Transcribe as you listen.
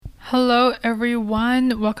Hello,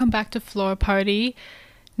 everyone. Welcome back to Floor Party.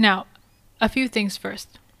 Now, a few things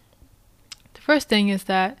first. The first thing is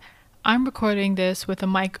that I'm recording this with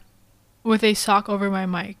a sock over my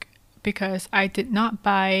mic because I did not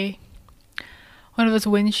buy one of those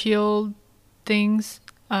windshield things.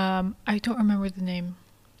 I don't remember the name.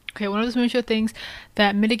 Okay, one of those windshield things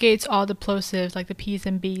that mitigates all the plosives, like the P's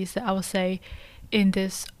and B's that I will say in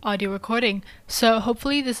this audio recording. So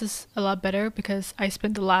hopefully this is a lot better because I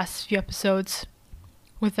spent the last few episodes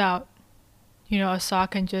without, a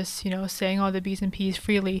sock and just, saying all the B's and P's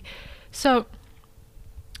freely. So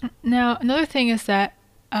now another thing is that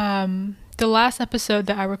the last episode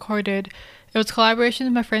that I recorded, it was a collaboration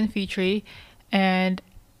with my friend Fitri, and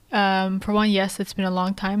for one, yes, it's been a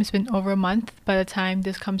long time. It's been over a month. By the time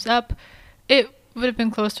this comes up, it would have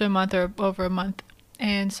been close to a month or over a month.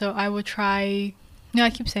 And so I will try. I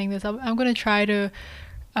keep saying this. I'm going to try to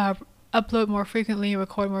upload more frequently,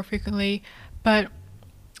 record more frequently. But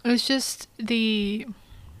it's just the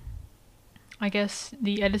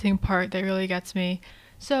editing part that really gets me.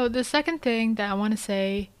 So the second thing that I want to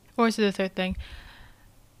say, or is it the third thing?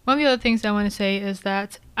 One of the other things I want to say is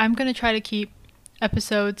that I'm going to try to keep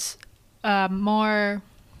episodes more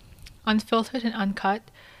unfiltered and uncut,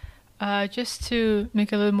 just to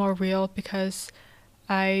make it a little more real, because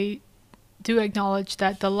I do acknowledge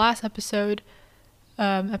that the last episode,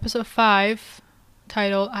 episode 5,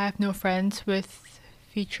 titled I Have No Friends with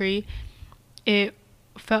Fitri, it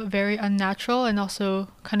felt very unnatural and also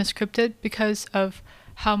kind of scripted because of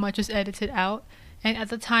how much is edited out. And at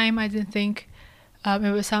the time, I didn't think it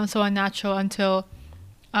would sound so unnatural until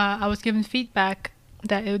I was given feedback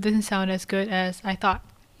that it didn't sound as good as I thought.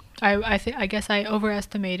 I guess I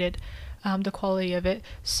overestimated the quality of it.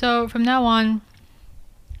 So from now on,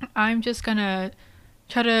 I'm just gonna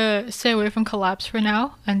try to stay away from collabs for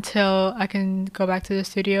now until I can go back to the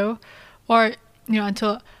studio, or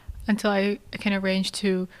until I can arrange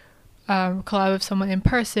to collab with someone in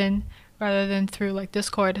person rather than through like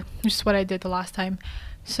Discord, which is what I did the last time.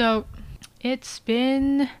 So it's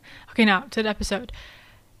been okay. Now to the episode.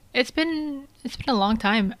 It's been a long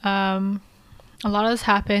time. A lot has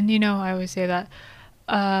happened. I always say that.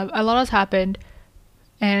 A lot has happened,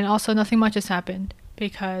 and also nothing much has happened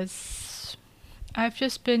because I've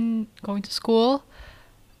just been going to school.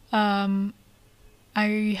 I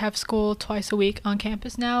have school twice a week on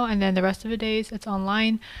campus now, and then the rest of the days it's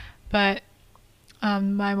online. But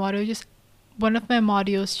one of my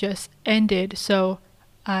modules just ended, so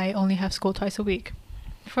I only have school twice a week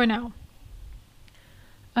for now.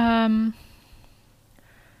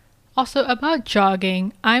 Also about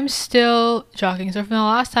jogging, I'm still jogging. So from the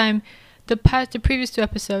last time, the previous 2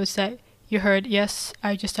 episodes that you heard, yes,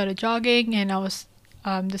 I just started jogging, and I was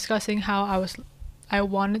discussing how I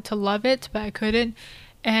wanted to love it, but I couldn't.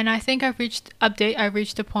 And I think I've reached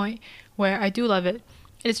a point where I do love it.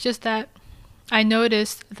 It's just that I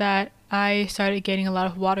noticed that I started gaining a lot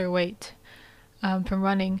of water weight from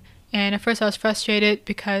running. And at first I was frustrated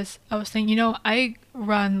because I was thinking, I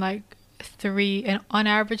run like on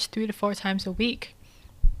average 3 to 4 times a week.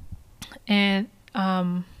 And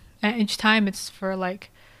each time it's for like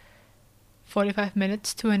 45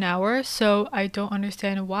 minutes to an hour. So I don't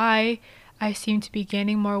understand why I seem to be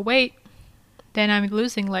gaining more weight than I'm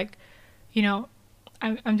losing. Like,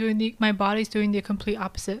 I'm doing my body's doing the complete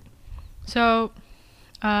opposite. So,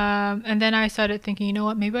 and then I started thinking, you know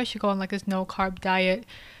what, maybe I should go on like this no carb diet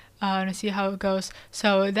to see how it goes.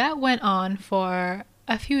 So that went on for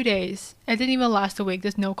a few days. It didn't even last a week,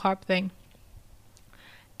 this no carb thing.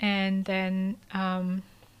 And then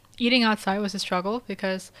eating outside was a struggle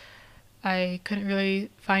because I couldn't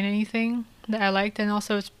really find anything that I liked, and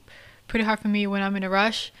also it's pretty hard for me when I'm in a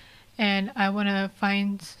rush and I want to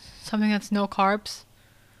find something that's no carbs,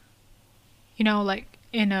 like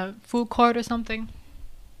in a food court or something.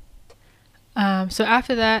 So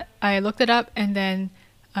after that, I looked it up, and then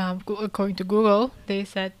according to Google, they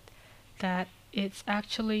said that it's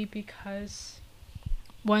actually because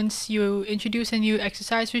once you introduce a new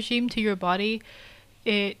exercise regime to your body,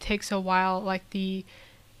 it takes a while, like the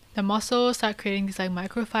muscles start creating these like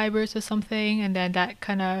microfibers or something, and then that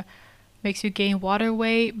kind of makes you gain water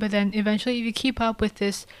weight. But then eventually, if you keep up with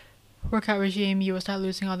this workout regime, you will start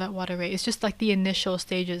losing all that water weight. It's just like the initial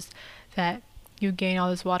stages that you gain all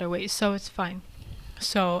this water weight, so it's fine.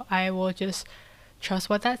 So I will just trust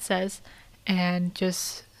what that says and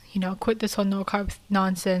just quit this whole no carb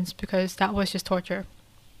nonsense, because that was just torture.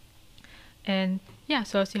 And yeah,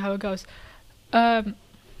 so I'll see how it goes. So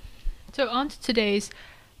on to today's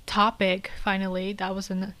topic. Finally, that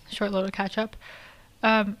was a short little catch up.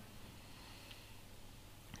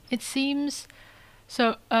 It seems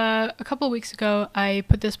So, a couple of weeks ago, I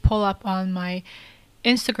put this poll up on my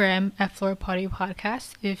Instagram at Floor Potty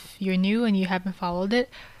Podcast. If you're new and you haven't followed it,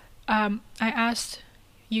 I asked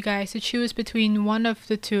you guys to choose between one of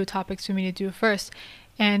the two topics for me to do first.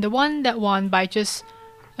 And the one that won by just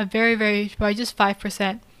by just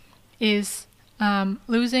 5% is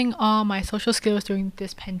losing all my social skills during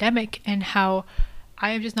this pandemic, and how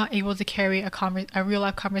I am just not able to carry a real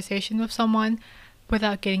life conversation with someone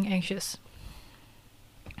without getting anxious.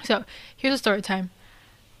 So here's a story time.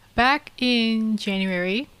 Back in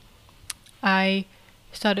January, I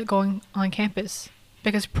started going on campus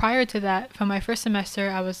because prior to that, for my first semester,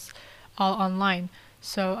 I was all online.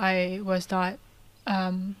 So I was not,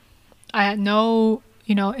 I had no,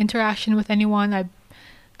 interaction with anyone. I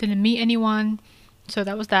didn't meet anyone. So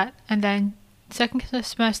that was that. And then second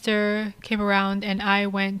semester came around and I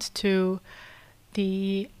went to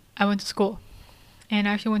school. And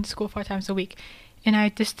I actually went to school 4 times a week. And I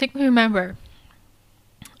distinctly remember,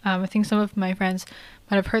 I think some of my friends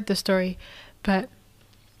might have heard this story, but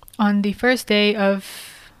on the first day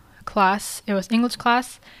of class, it was English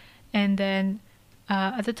class, and then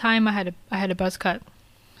at the time I had a buzz cut,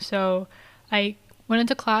 so I went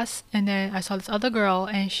into class, and then I saw this other girl,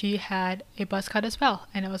 and she had a buzz cut as well,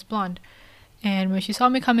 and it was blonde. And when she saw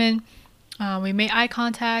me come in, we made eye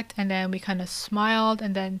contact, and then we kind of smiled,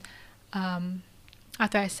 and then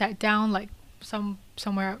after I sat down, like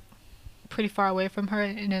somewhere pretty far away from her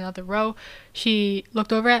in another row, she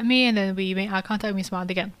looked over at me, and then we made eye contact and we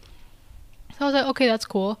smiled again. So I was like, okay, that's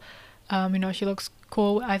cool. She looks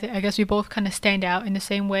cool. I guess we both kind of stand out in the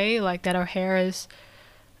same way, like that our hair is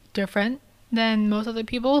different than most other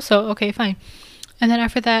people. So okay, fine. And then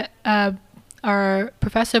after that, our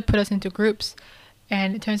professor put us into groups,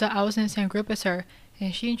 and it turns out I was in the same group as her,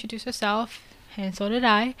 and she introduced herself, and so did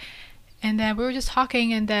I. And then we were just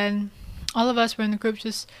talking, and then all of us were in the group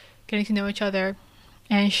just getting to know each other.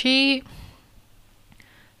 And she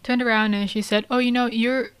turned around and she said, "Oh,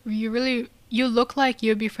 you look like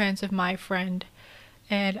you'd be friends with my friend."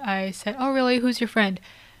 And I said, "Oh, really? Who's your friend?"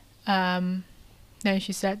 Then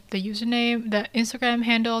she said the username, the Instagram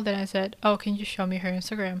handle. Then I said, "Oh, can you show me her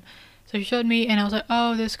Instagram?" So she showed me, and I was like,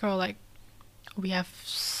 "Oh, this girl, like, we have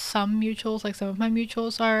some mutuals. Like, some of my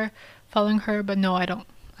mutuals are following her, but no, I don't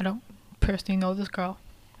personally know this girl.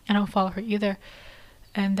 I don't follow her either."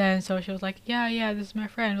 And then so she was like, yeah, this is my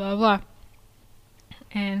friend, blah blah blah.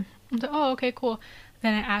 And I was like, "Oh, okay, cool."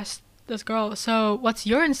 Then I asked this girl, "So what's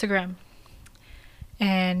your Instagram?"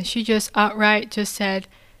 And she just outright just said,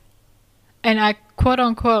 and I quote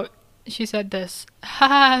unquote, she said this,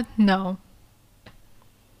 "Haha, no."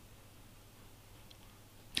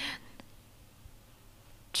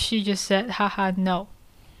 She just said, "Haha, no."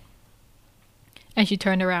 And she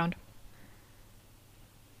turned around.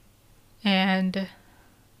 And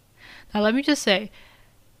now let me just say,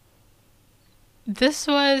 this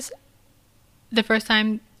was the first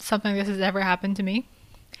time something like this has ever happened to me.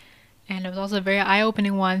 And it was also a very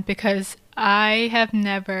eye-opening one, because I have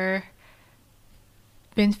never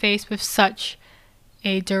been faced with such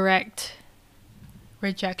a direct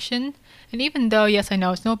rejection. And even though, yes, I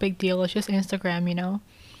know it's no big deal, it's just Instagram,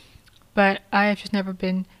 but I have just never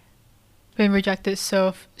been rejected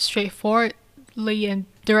so straightforwardly and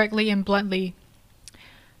directly and bluntly.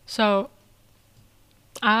 So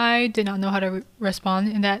I did not know how to respond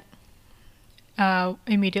in that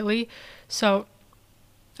immediately. So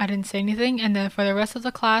I didn't say anything, and then for the rest of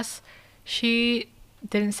the class, she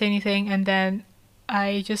didn't say anything, and then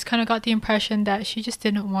I just kind of got the impression that she just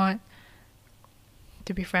didn't want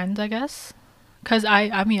to be friends, I guess. Because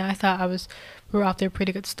I mean, I thought we were off to a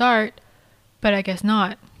pretty good start, but I guess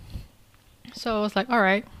not. So I was like,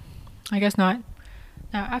 alright, I guess not.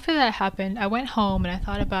 Now, after that happened, I went home and I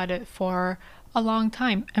thought about it for a long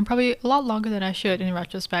time, and probably a lot longer than I should in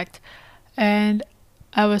retrospect. And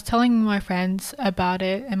I was telling my friends about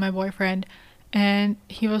it and my boyfriend, and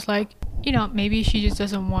he was like, maybe she just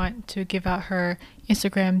doesn't want to give out her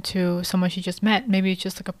Instagram to someone she just met. Maybe it's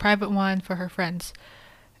just like a private one for her friends.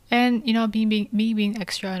 And, being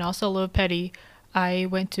extra and also a little petty, I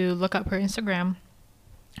went to look up her Instagram.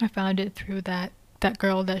 I found it through that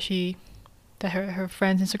girl that her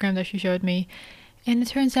friend's Instagram that she showed me. And it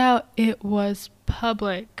turns out it was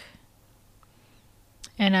public.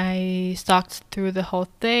 And I stalked through the whole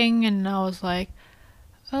thing, and I was like,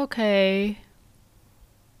 okay.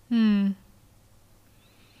 And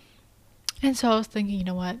so I was thinking, you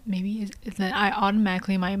know what, maybe then I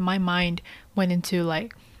automatically, my mind went into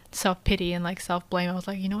like self-pity and like self-blame. I was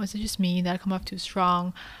like, is it just me that I come off too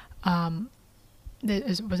strong?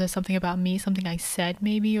 Was there something about me, something I said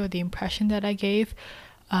maybe, or the impression that I gave?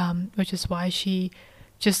 which is why she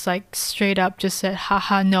just like straight up just said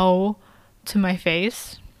haha no to my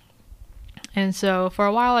face. And so for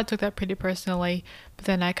a while I took that pretty personally, but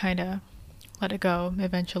then I kind of let it go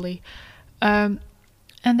eventually. And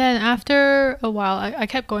then after a while I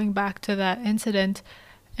kept going back to that incident,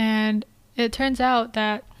 and it turns out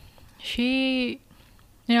that she,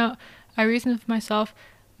 I reasoned with myself,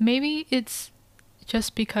 maybe it's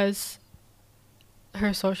just because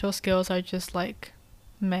her social skills are just like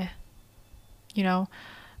meh,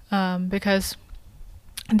 because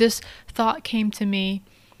this thought came to me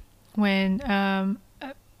when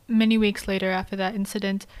many weeks later after that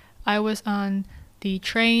incident, I was on the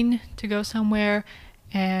train to go somewhere,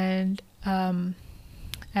 and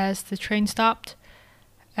as the train stopped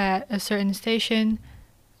at a certain station,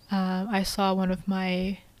 I saw one of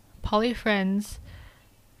my poly friends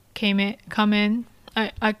come in.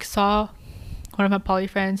 I saw one of my poly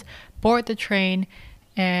friends board the train,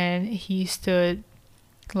 and he stood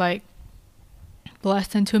like less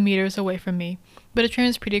than 2 meters away from me. But the train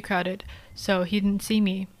was pretty crowded, so he didn't see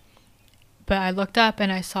me. But I looked up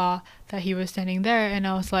and I saw that he was standing there, and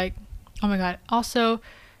I was like, oh my god. Also,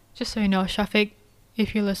 just so you know, Shafiq,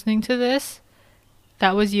 if you're listening to this,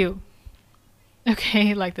 that was you.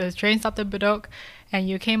 Okay, like the train stopped at Badok and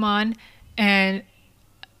you came on, and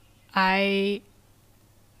I,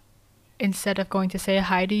 instead of going to say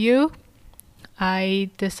hi to you, I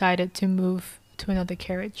decided to move to another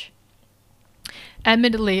carriage.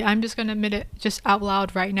 Admittedly, I'm just gonna admit it just out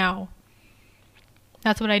loud right now.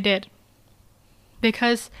 That's what I did.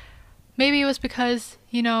 Because maybe it was because,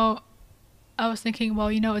 I was thinking, well,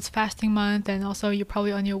 it's fasting month, and also you're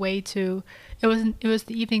probably on your way to, it was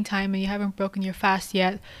the evening time and you haven't broken your fast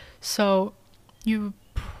yet, so it would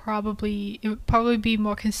probably be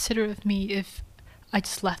more considerate of me if I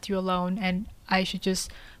just left you alone, and I should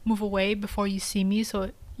just move away before you see me,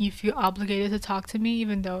 so you feel obligated to talk to me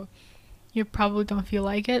even though you probably don't feel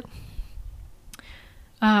like it.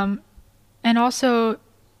 And also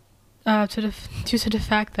due to the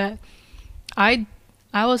fact that I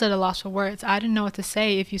was at a loss for words. I didn't know what to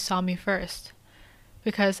say if you saw me first,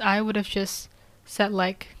 because I would have just said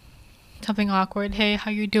like something awkward, hey, how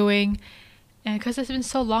you doing? And because it's been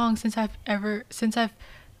so long since I've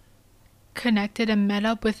connected and met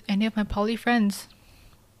up with any of my poly friends.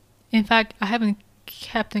 In fact, I haven't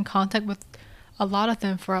kept in contact with a lot of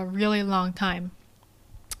them for a really long time,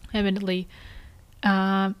 admittedly.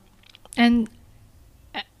 And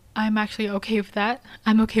I'm actually okay with that.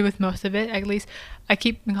 I'm okay with most of it. At least I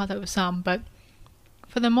keep in contact with some, but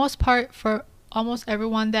for the most part, for almost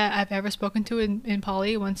everyone that I've ever spoken to in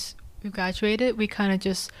poly, once we graduated, we kind of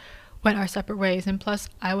just went our separate ways. And plus,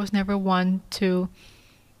 I was never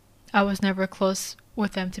close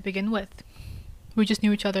with them to begin with. We just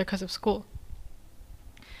knew each other because of school.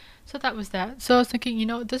 So that was that. So I was thinking,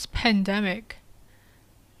 this pandemic,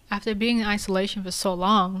 after being in isolation for so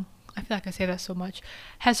long, I feel like I say that so much,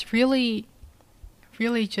 has really,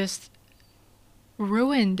 really just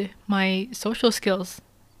ruined my social skills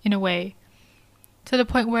in a way, to the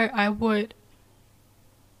point where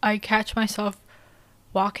I catch myself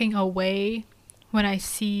walking away when I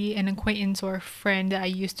see an acquaintance or a friend that I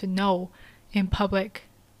used to know in public,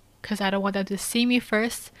 because I don't want them to see me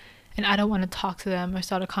first, and I don't want to talk to them or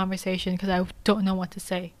start a conversation because I don't know what to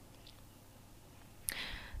say.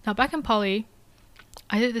 Now, back in poly,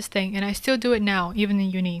 I did this thing, and I still do it now, even in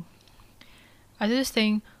uni. I did this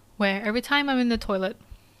thing where every time I'm in the toilet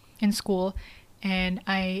in school and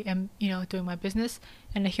I am, doing my business,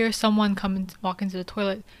 and I hear someone walk into the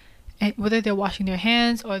toilet, and whether they're washing their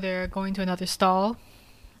hands or they're going to another stall,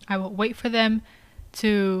 I will wait for them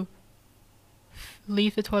to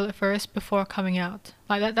leave the toilet first before coming out.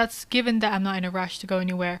 Like that's given that I'm not in a rush to go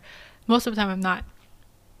anywhere. Most of the time I'm not.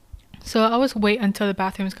 So I always wait until the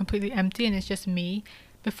bathroom is completely empty and it's just me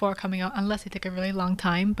before coming out, unless they take a really long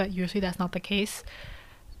time, but usually that's not the case.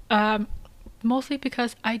 Mostly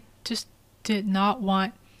because I just did not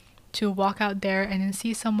want to walk out there and then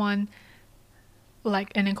see someone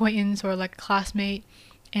like an acquaintance or like a classmate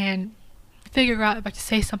and figure out if I should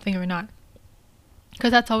say something or not.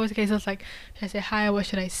 Because that's always the case. It's like, should I say hi? What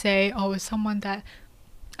should I say? Oh, it's someone that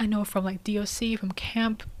I know from like DOC, from the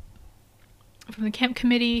camp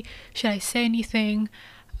committee. Should I say anything?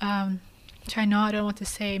 Should I not? I don't know what to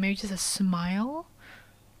say. Maybe just a smile?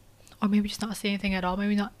 Or maybe just not say anything at all.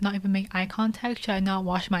 Maybe not even make eye contact. Should I not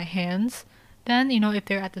wash my hands then, if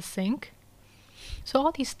they're at the sink? So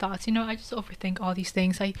all these thoughts, I just overthink all these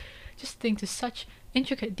things. I just think to such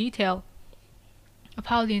intricate detail of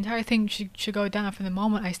how the entire thing should go down from the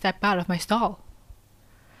moment I step out of my stall.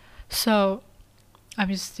 So I'm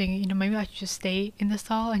just thinking, maybe I should just stay in the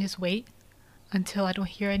stall and just wait until I don't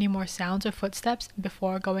hear any more sounds or footsteps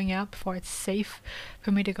before going out, before it's safe for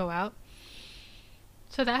me to go out.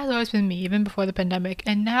 So that has always been me, even before the pandemic.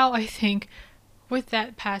 And now I think with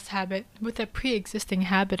that past habit, with that pre-existing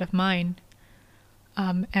habit of mine,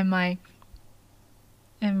 and my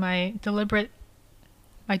deliberate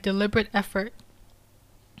effort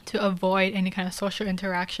to avoid any kind of social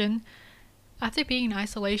interaction, after being in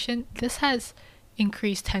isolation, this has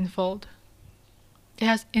increased tenfold. It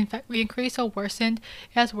has, in fact, increased or worsened.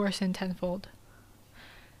 It has worsened tenfold.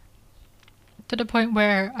 To the point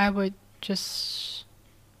where I would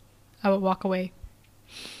walk away.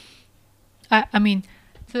 I mean,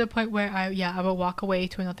 to the point where I would walk away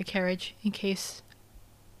to another carriage in case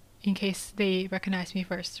they recognize me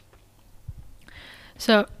first.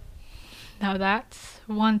 So, now that's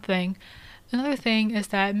one thing. Another thing is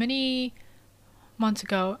that many months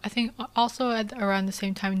ago, I think also around the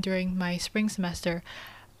same time during my spring semester,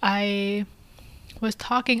 I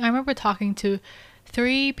remember talking to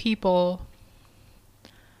 3 people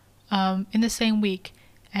in the same week,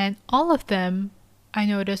 and all of them, I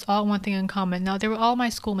noticed all one thing in common. Now, they were all my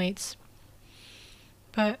schoolmates,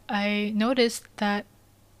 but I noticed that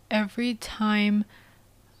every time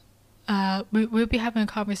we would be having a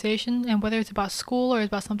conversation, and whether it's about school or it's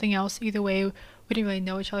about something else, either way, we didn't really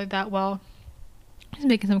know each other that well. Just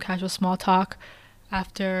making some casual small talk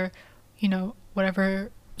after, whatever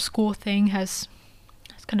school thing has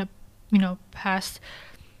kind of, passed.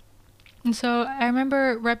 And so I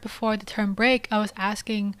remember right before the term break, I was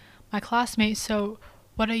asking my classmates, so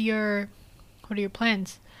what are your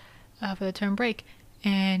plans for the term break?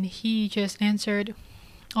 And he just answered,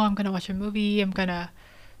 oh, I'm gonna watch a movie, I'm gonna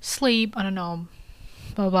sleep, I don't know,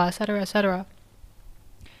 blah blah, etc., etc.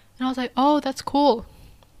 And I was like, oh, that's cool.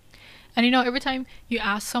 And every time you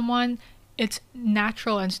ask someone, it's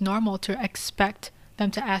natural and it's normal to expect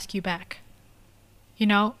them to ask you back.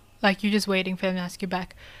 Like you're just waiting for them to ask you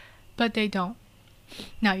back, but they don't.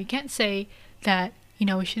 Now, you can't say that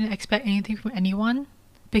we shouldn't expect anything from anyone,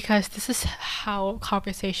 because this is how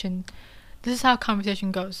conversation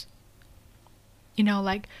goes.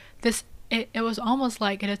 Like this, it was almost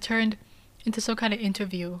like it had turned into some kind of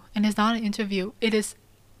interview, and it's not an interview. It is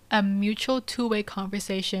a mutual two-way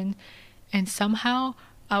conversation, and somehow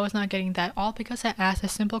I was not getting that, all because I asked a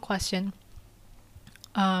simple question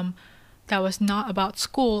that was not about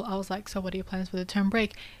school. I was like, so what are your plans for the term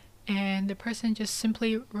break? And the person just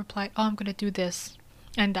simply replied, oh, I'm gonna do this.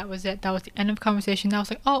 And that was it. That was the end of the conversation. I was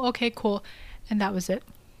like, oh, okay, cool. And that was it.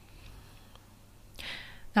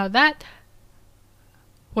 Now that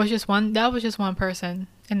was just one person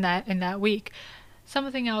in that week.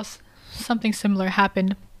 Something similar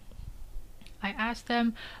happened. I asked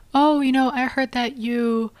them, oh, I heard that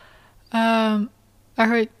you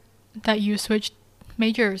switched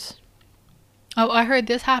majors. Oh, I heard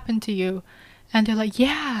this happened to you. And they're like,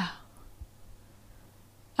 yeah.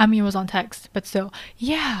 I mean, it was on text, but still,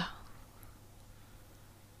 yeah.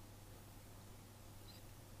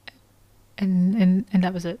 And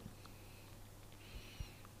that was it.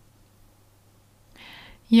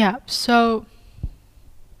 Yeah, so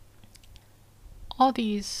all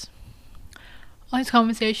these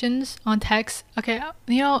conversations on text. Okay,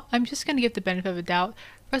 I'm just gonna give the benefit of the doubt.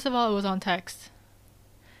 First of all, it was on text,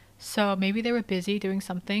 so maybe they were busy doing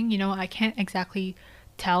something. I can't exactly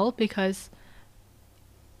tell because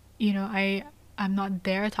I'm not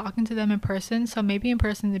there talking to them in person, so maybe in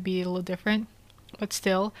person it'd be a little different, but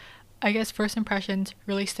still, I guess first impressions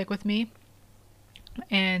really stick with me,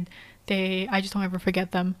 and I just don't ever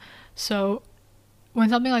forget them. So when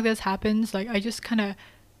something like this happens, like I just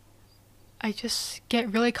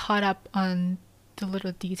get really caught up on the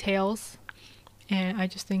little details, and I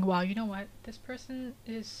just think, wow, you know what, this person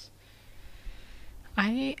is,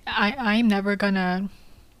 I'm never gonna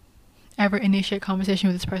ever initiate conversation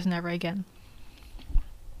with this person ever again.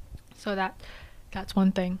 So that's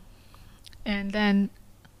one thing. And then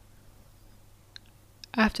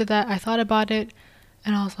after that, I thought about it,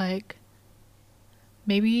 and I was like,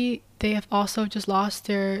 maybe they have also just lost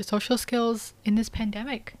their social skills in this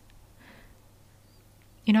pandemic.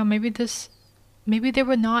 Maybe they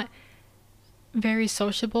were not very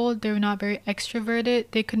sociable, they were not very extroverted,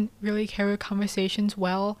 they couldn't really carry conversations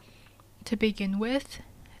well to begin with.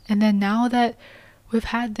 And then now that we've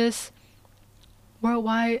had this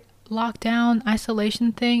worldwide lockdown,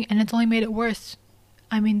 isolation thing, and it's only made it worse.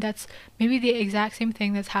 I mean, that's maybe the exact same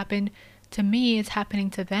thing that's happened to me, it's happening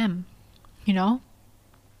to them, So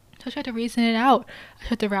I tried to reason it out. I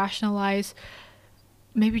tried to rationalize,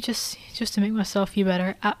 maybe just to make myself feel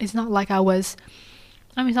better. It's not like I was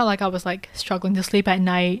I mean, it's not like I was like struggling to sleep at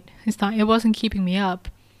night. It wasn't keeping me up.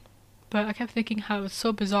 But I kept thinking how it's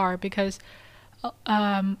so bizarre because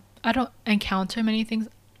I don't encounter many things.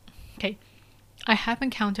 Okay, I have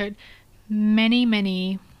encountered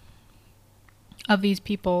many of these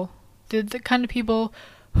people. The kind of people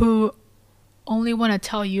who only want to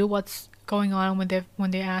tell you what's going on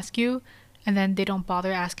when they ask you, and then they don't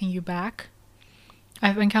bother asking you back.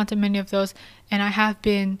 I've encountered many of those, and I have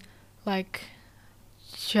been like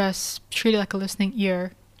just treated like a listening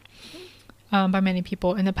ear by many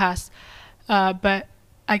people in the past. But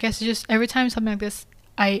I guess it's just every time something like this,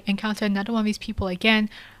 I encounter another one of these people again,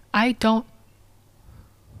 I don't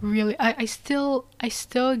really. I still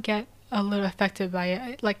get a little affected by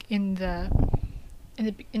it, like in the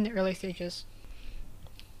early stages.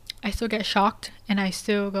 I still get shocked, and I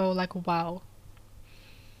still go like, wow.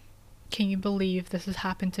 Can you believe this has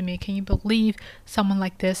happened to me? Can you believe someone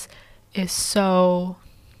like this is so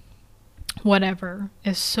whatever,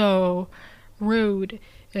 is so rude,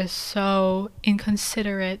 is so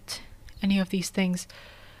inconsiderate, any of these things.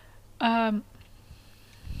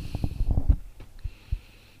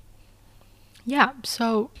 Yeah,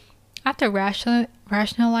 so after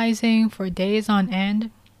rationalizing for days on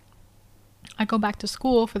end, I go back to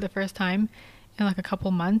school for the first time in like a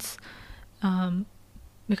couple months,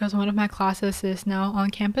 because one of my classes is now on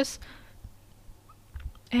campus.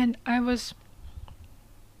 And I'm just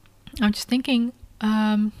thinking,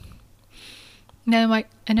 then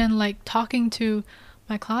like talking to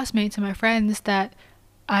my classmates and my friends that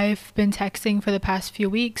I've been texting for the past few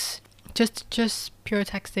weeks, just pure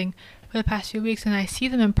texting for the past few weeks, and I see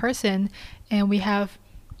them in person, and we have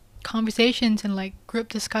conversations and like group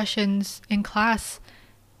discussions in class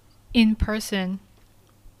in person,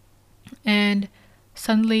 and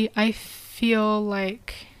suddenly I feel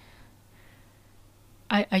like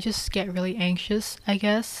I just get really anxious, I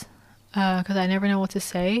guess, because I never know what to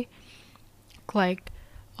say. Like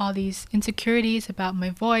all these insecurities about my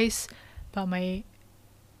voice, about my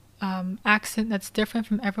accent that's different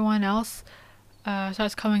from everyone else,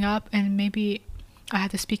 starts coming up, and maybe I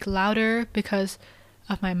have to speak louder because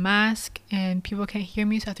of my mask, and people can't hear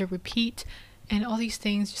me, so I have to repeat, and all these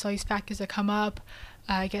things, just all these factors that come up.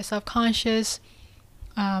 I get self-conscious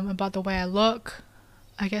about the way I look.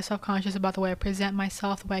 I get self-conscious about the way I present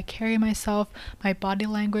myself, the way I carry myself, my body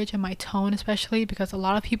language, and my tone, especially because a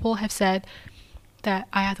lot of people have said that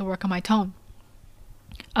I have to work on my tone.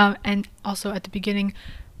 And also at the beginning,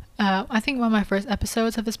 I think one of my first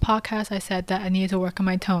episodes of this podcast, I said that I needed to work on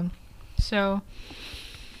my tone. So,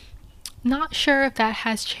 not sure if that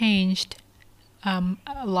has changed a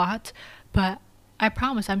lot, but I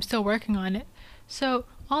promise I'm still working on it. So,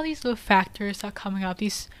 all these little factors are coming up,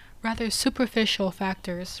 these rather superficial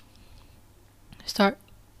factors start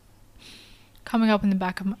coming up in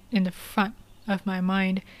the front of my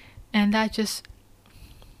mind, and that just,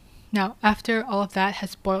 now after all of that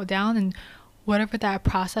has boiled down and whatever that I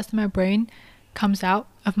processed in my brain comes out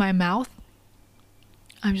of my mouth,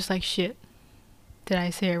 I'm just like, shit, did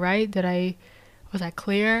I say it right? Was I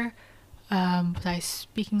clear? Was I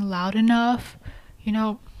speaking loud enough?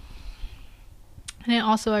 And then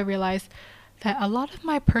also I realized that a lot of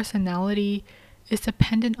my personality is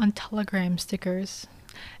dependent on Telegram stickers,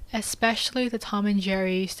 especially the Tom and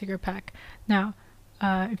Jerry sticker pack. Now,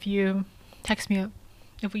 if we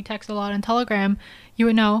text a lot on Telegram, you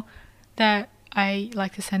would know that I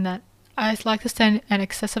like to send an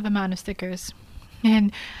excessive amount of stickers,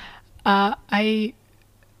 and I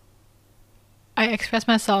express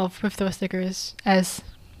myself with those stickers as,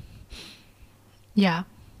 yeah,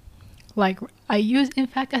 like I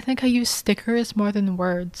think I use stickers more than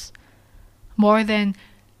words, more than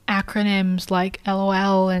acronyms like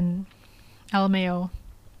LOL and LMAO.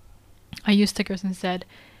 I use stickers instead.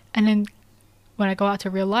 And then when I go out to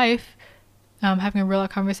real life, having a real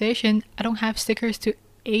conversation, I don't have stickers to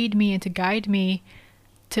aid me and to guide me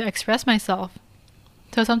to express myself.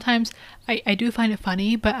 So sometimes I do find it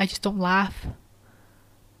funny, but I just don't laugh.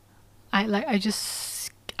 I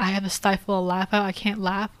have to stifle a laugh out. I can't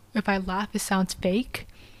laugh. If I laugh, it sounds fake.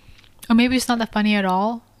 Or maybe it's not that funny at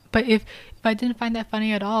all. But if I didn't find that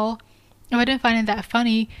funny at all, if I didn't find it that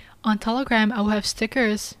funny, on Telegram I would have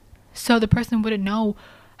stickers, so the person wouldn't know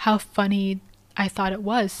how funny I thought it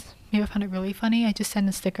was. Maybe I found it really funny, I just send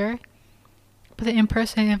a sticker. But then in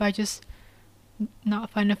person, if I just not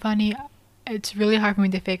find it funny, it's really hard for me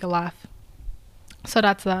to fake a laugh. So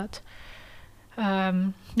that's that.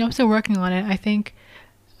 I'm still working on it. I think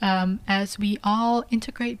as we all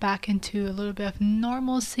integrate back into a little bit of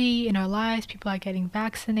normalcy in our lives, people are getting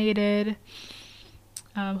vaccinated.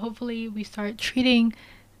 Hopefully we start treating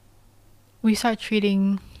we start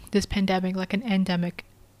treating this pandemic like an endemic,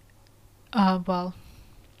 well,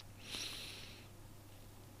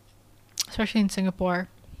 especially in Singapore,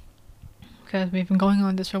 because we've been going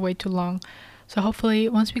on this for way too long. So hopefully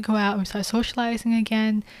once we go out and we start socializing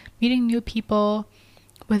again, meeting new people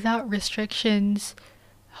without restrictions,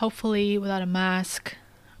 hopefully without a mask,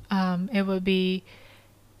 it'd be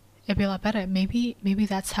a lot better. Maybe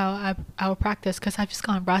that's how I will practice, because I've just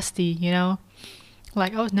gone rusty, you know?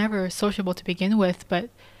 Like, I was never sociable to begin with, but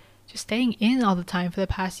just staying in all the time for the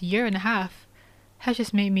past year and a half has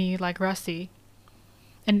just made me like rusty.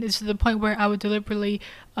 And it's to the point where I would deliberately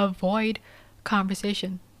avoid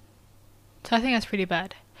conversation. So I think that's pretty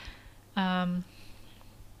bad.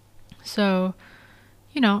 So,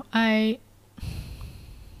 you know,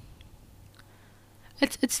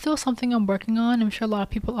 it's still something I'm working on. I'm sure a lot of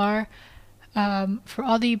people are. For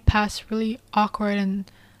all the past really awkward and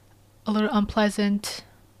a little unpleasant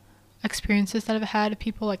experiences that I've had,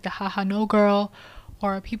 people like the haha no girl,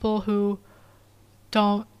 or people who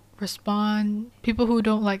don't respond, people who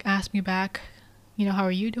don't like ask me back, you know, how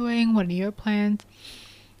are you doing? What are your plans?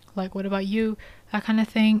 Like, what about you? That kind of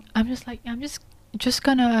thing. I'm just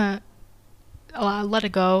gonna let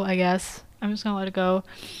it go, I guess. I'm just gonna let it go.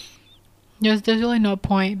 There's really no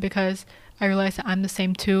point, because I realize that I'm the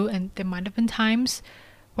same too, and there might have been times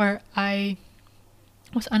where I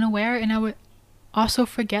was unaware and I would also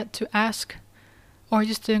forget to ask, or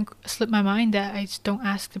just didn't slip my mind that I just don't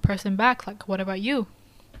ask the person back, like, what about you?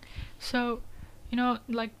 So, you know,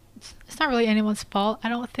 like, it's not really anyone's fault, I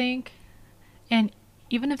don't think. And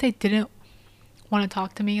even if they didn't want to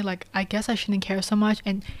talk to me, like, I guess I shouldn't care so much.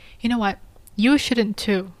 And you know what? You shouldn't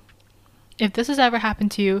too. If this has ever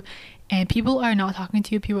happened to you and people are not talking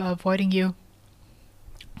to you, people are avoiding you.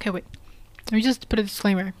 Okay, wait. Let me just put a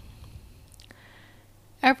disclaimer.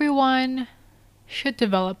 Everyone should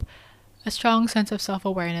develop a strong sense of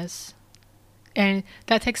self-awareness. And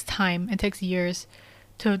that takes time. It takes years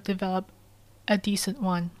to develop a decent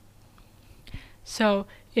one. So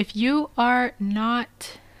if you are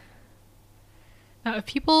not... Now,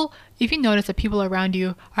 if you notice that people around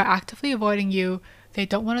you are actively avoiding you, they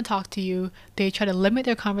don't want to talk to you, they try to limit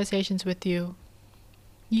their conversations with you,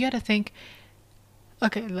 you gotta think,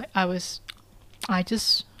 okay, like I was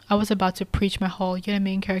about to preach my whole you're the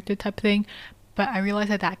main character type thing, but I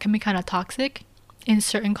realized that can be kind of toxic in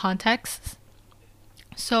certain contexts.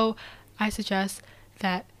 So I suggest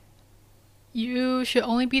that you should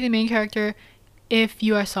only be the main character if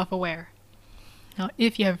you are self-aware. Now,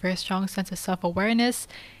 if you have a very strong sense of self-awareness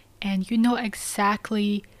and you know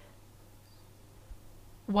exactly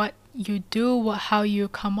what you do, how you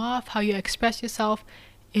come off, how you express yourself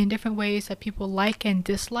in different ways that people like and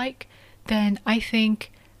dislike, then I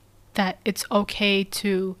think that it's okay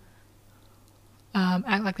to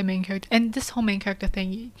act like the main character. And this whole main character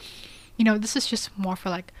thing, you know, this is just more for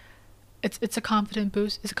like, it's a confidence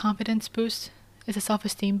boost, it's a confidence boost, it's a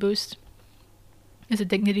self-esteem boost, it's a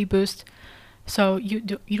dignity boost. So you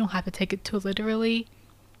don't have to take it too literally,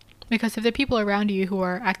 because if there are people around you who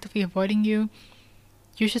are actively avoiding you,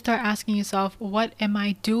 you should start asking yourself, what am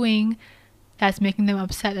I doing that's making them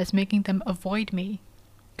upset, that's making them avoid me?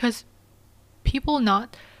 Because people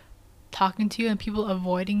not talking to you and people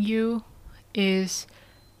avoiding you is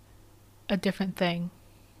a different thing.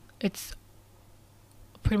 It's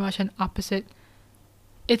pretty much an opposite.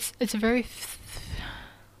 It's a very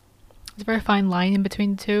fine line in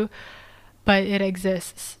between the two, but it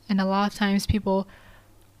exists, and a lot of times people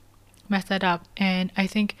mess that up. And I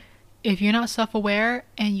think if you're not self-aware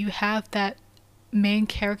and you have that main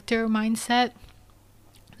character mindset,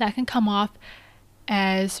 that can come off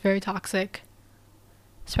as very toxic,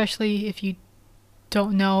 especially if you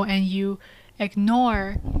don't know and you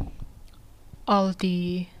ignore all of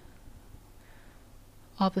the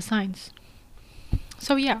signs.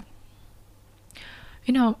 So yeah,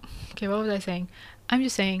 you know, okay, what was I saying? I'm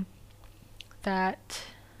just saying that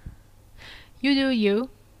you do you,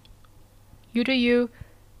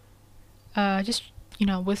 just, you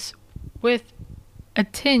know, with a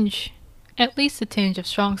tinge, at least a tinge of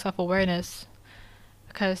strong self-awareness,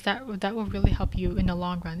 because that will really help you in the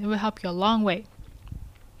long run. It will help you a long way.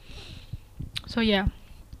 So yeah,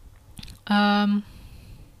 not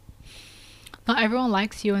everyone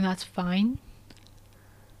likes you, and that's fine,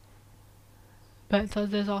 but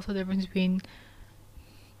there's also a difference between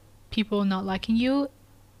people not liking you.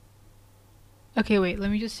 Okay, wait, let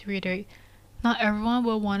me just reiterate. Not everyone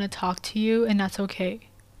will want to talk to you, and that's okay.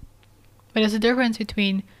 But there's a difference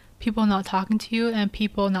between people not talking to you and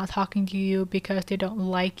people not talking to you because they don't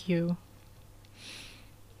like you.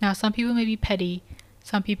 Now, some people may be petty.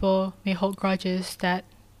 Some people may hold grudges that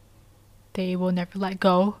they will never let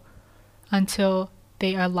go until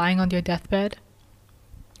they are lying on their deathbed.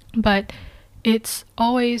 But it's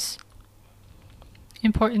always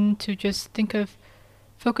important to just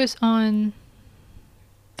focus on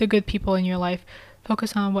the good people in your life.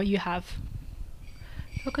 Focus on what you have.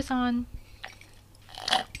 Focus on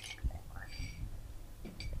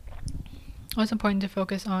what's important to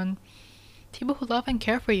focus on people who love and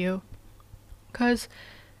care for you. Because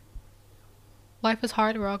life is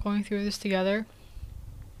hard. We're all going through this together.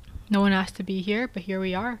 No one asked to be here, but here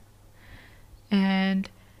we are. And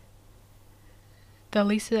the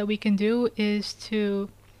least that we can do is to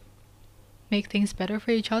make things better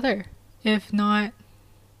for each other. If not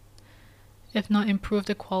improve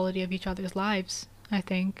the quality of each other's lives. I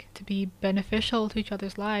think to be beneficial to each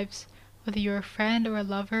other's lives, whether you're a friend or a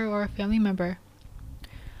lover or a family member.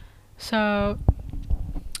 So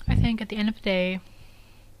I think at the end of the day,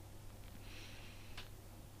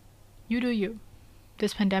 you do you.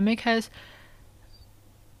 This pandemic has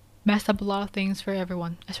messed up a lot of things for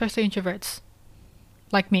everyone, especially introverts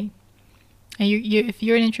like me. And you if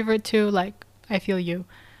you're an introvert too, like, I feel you.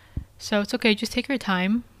 So it's okay, just take your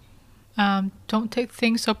time. Don't take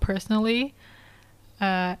things so personally.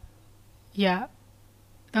 Yeah,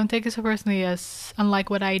 don't take it so personally, as unlike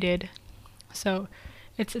what I did. So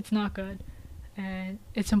it's not good, and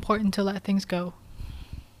it's important to let things go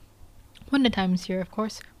when the time is here, of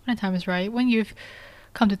course, when the time is right, when you've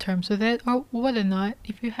come to terms with it, or whether or not,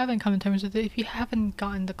 if you haven't come to terms with it, if you haven't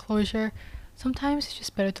gotten the closure, sometimes it's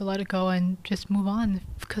just better to let it go and just move on,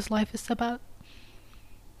 because life is about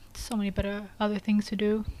so many better other things to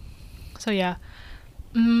do. So yeah,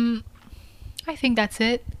 I think that's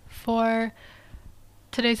it for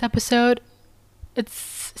today's episode.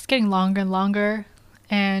 It's getting longer and longer,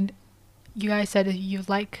 and you guys said that you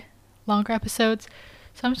like longer episodes,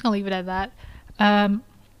 so I'm just gonna leave it at that.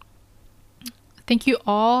 Thank you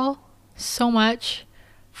all so much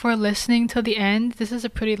for listening till the end. This is a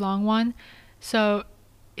pretty long one, so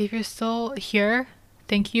if you're still here,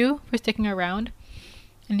 thank you for sticking around,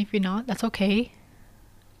 and if you're not, that's okay.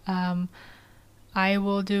 I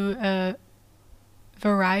will do a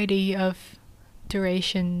variety of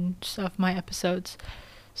durations of my episodes.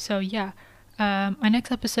 So yeah, my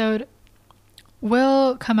next episode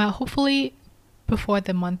will come out hopefully before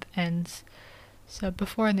the month ends. So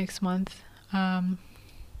before next month. I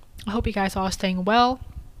hope you guys are all staying well,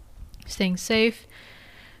 staying safe.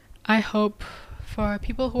 I hope for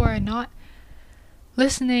people who are not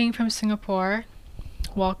listening from Singapore,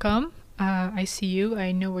 welcome. I see you.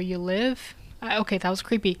 I know where you live. Okay, that was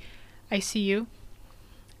creepy. I see you.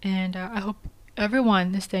 And I hope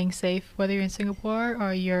everyone is staying safe, whether you're in Singapore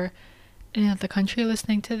or you're in another country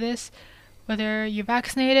listening to this. Whether you're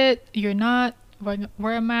vaccinated, you're not,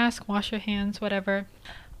 wear a mask, wash your hands, whatever.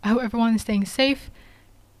 I hope everyone is staying safe,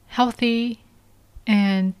 healthy,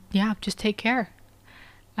 and yeah, just take care.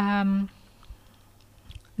 Now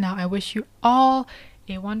I wish you all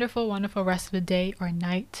a wonderful, wonderful rest of the day or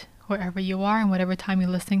night, wherever you are and whatever time you're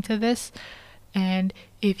listening to this. And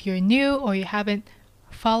if you're new or you haven't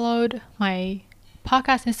followed my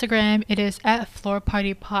podcast Instagram, it is at Floor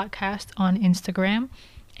Party Podcast on Instagram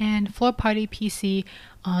and Floor Party PC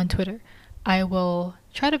on Twitter. I will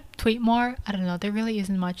try to tweet more. I don't know, there really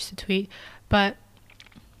isn't much to tweet, but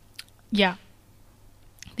yeah.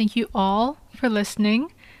 Thank you all for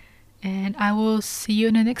listening, and I will see you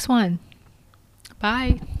in the next one.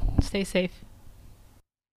 Bye. Stay safe.